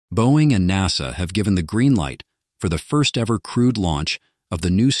Boeing and NASA have given the green light for the first-ever crewed launch of the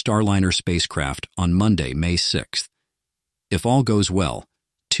new Starliner spacecraft on Monday, May 6th. If all goes well,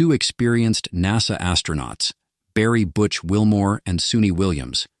 two experienced NASA astronauts, Barry Butch Wilmore and Suni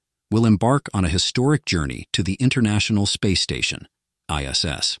Williams, will embark on a historic journey to the International Space Station,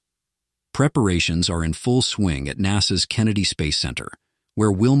 ISS. Preparations are in full swing at NASA's Kennedy Space Center,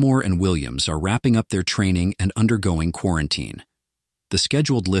 where Wilmore and Williams are wrapping up their training and undergoing quarantine. The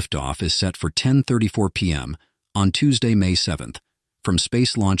scheduled liftoff is set for 10:34 p.m. on Tuesday, May 7th, from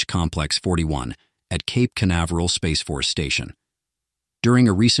Space Launch Complex 41 at Cape Canaveral Space Force Station. During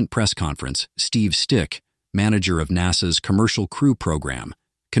a recent press conference, Steve Stick, manager of NASA's Commercial Crew Program,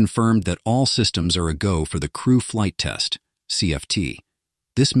 confirmed that all systems are a go for the Crew Flight Test, CFT.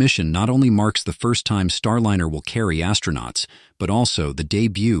 This mission not only marks the first time Starliner will carry astronauts, but also the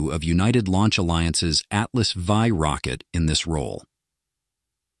debut of United Launch Alliance's Atlas V rocket in this role.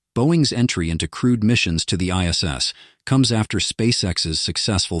 Boeing's entry into crewed missions to the ISS comes after SpaceX's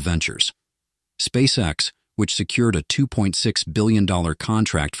successful ventures. SpaceX, which secured a $2.6 billion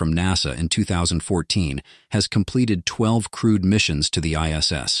contract from NASA in 2014, has completed 12 crewed missions to the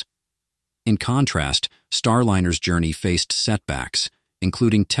ISS. In contrast, Starliner's journey faced setbacks,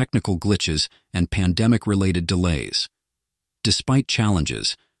 including technical glitches and pandemic-related delays. Despite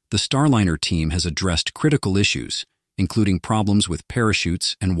challenges, the Starliner team has addressed critical issues, including problems with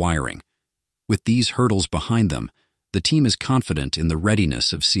parachutes and wiring. With these hurdles behind them, the team is confident in the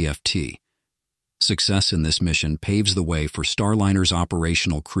readiness of CFT. Success in this mission paves the way for Starliner's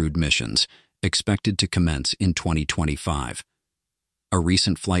operational crewed missions, expected to commence in 2025. A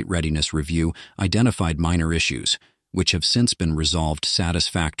recent flight readiness review identified minor issues, which have since been resolved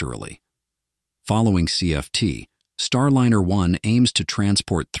satisfactorily. Following CFT, Starliner 1 aims to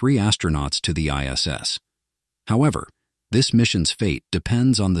transport 3 astronauts to the ISS. However, this mission's fate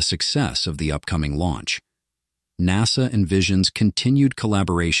depends on the success of the upcoming launch. NASA envisions continued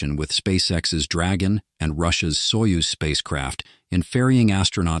collaboration with SpaceX's Dragon and Russia's Soyuz spacecraft in ferrying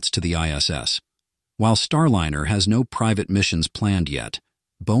astronauts to the ISS. While Starliner has no private missions planned yet,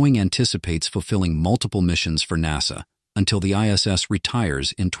 Boeing anticipates fulfilling multiple missions for NASA until the ISS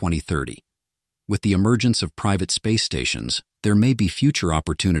retires in 2030. With the emergence of private space stations, there may be future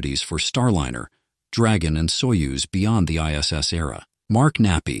opportunities for Starliner, Dragon, and Soyuz beyond the ISS era. Mark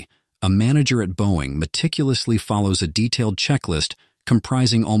Nappy, a manager at Boeing, meticulously follows a detailed checklist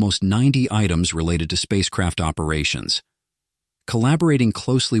comprising almost 90 items related to spacecraft operations. Collaborating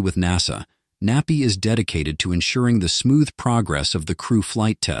closely with NASA, Nappy is dedicated to ensuring the smooth progress of the Crew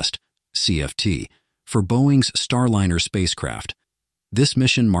Flight Test, CFT, for Boeing's Starliner spacecraft. This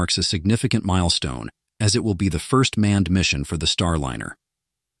mission marks a significant milestone, as it will be the first manned mission for the Starliner.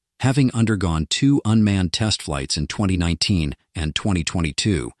 Having undergone 2 unmanned test flights in 2019 and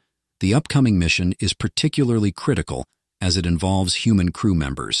 2022, the upcoming mission is particularly critical as it involves human crew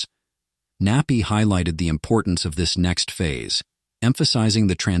members. Nappy highlighted the importance of this next phase, emphasizing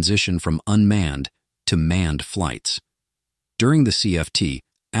the transition from unmanned to manned flights. During the CFT,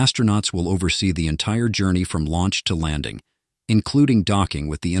 astronauts will oversee the entire journey from launch to landing, including docking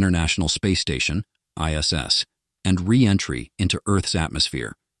with the International Space Station, ISS, and re-entry into Earth's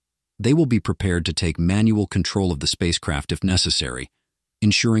atmosphere. They will be prepared to take manual control of the spacecraft if necessary,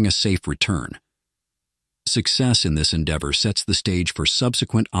 ensuring a safe return. Success in this endeavor sets the stage for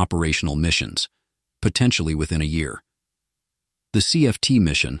subsequent operational missions, potentially within a year. The CFT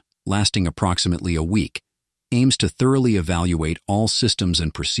mission, lasting approximately a week, aims to thoroughly evaluate all systems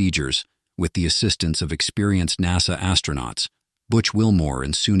and procedures with the assistance of experienced NASA astronauts, Butch Wilmore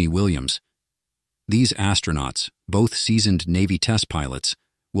and Suni Williams. These astronauts, both seasoned Navy test pilots,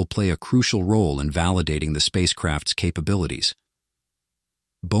 will play a crucial role in validating the spacecraft's capabilities.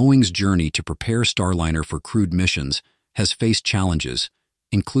 Boeing's journey to prepare Starliner for crewed missions has faced challenges,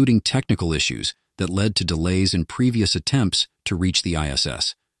 including technical issues that led to delays in previous attempts to reach the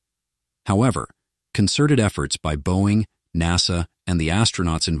ISS. However, concerted efforts by Boeing, NASA, and the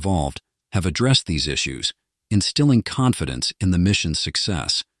astronauts involved have addressed these issues, instilling confidence in the mission's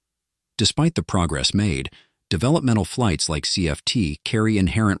success. Despite the progress made, developmental flights like CFT carry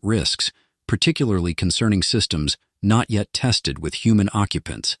inherent risks, particularly concerning systems not yet tested with human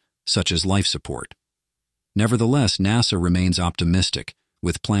occupants, such as life support. Nevertheless, NASA remains optimistic,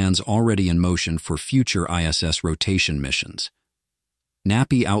 with plans already in motion for future ISS rotation missions.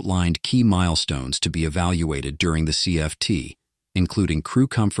 Nappy outlined key milestones to be evaluated during the CFT, including crew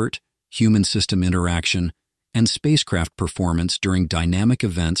comfort, human-system interaction, and spacecraft performance during dynamic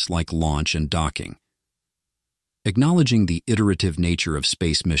events like launch and docking. Acknowledging the iterative nature of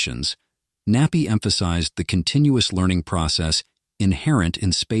space missions, Nappy emphasized the continuous learning process inherent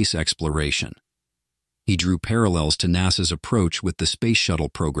in space exploration. He drew parallels to NASA's approach with the Space Shuttle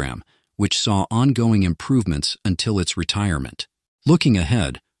program, which saw ongoing improvements until its retirement. Looking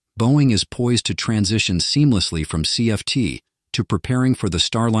ahead, Boeing is poised to transition seamlessly from CFT to preparing for the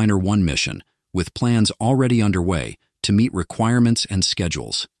Starliner 1 mission, with plans already underway to meet requirements and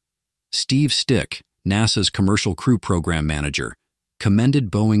schedules. Steve Stick, NASA's Commercial Crew Program Manager, commended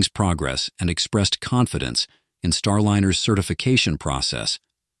Boeing's progress and expressed confidence in Starliner's certification process,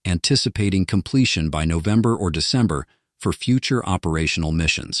 anticipating completion by November or December for future operational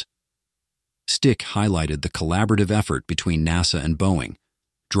missions. Stick highlighted the collaborative effort between NASA and Boeing,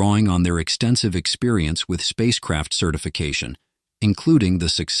 drawing on their extensive experience with spacecraft certification, including the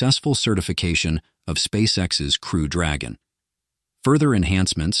successful certification of SpaceX's Crew Dragon. Further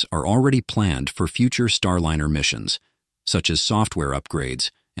enhancements are already planned for future Starliner missions, such as software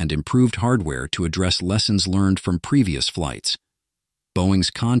upgrades and improved hardware to address lessons learned from previous flights.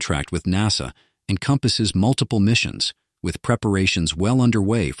 Boeing's contract with NASA encompasses multiple missions, with preparations well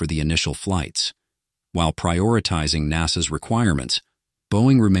underway for the initial flights. While prioritizing NASA's requirements,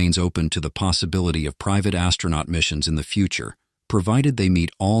 Boeing remains open to the possibility of private astronaut missions in the future, provided they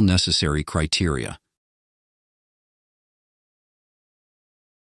meet all necessary criteria.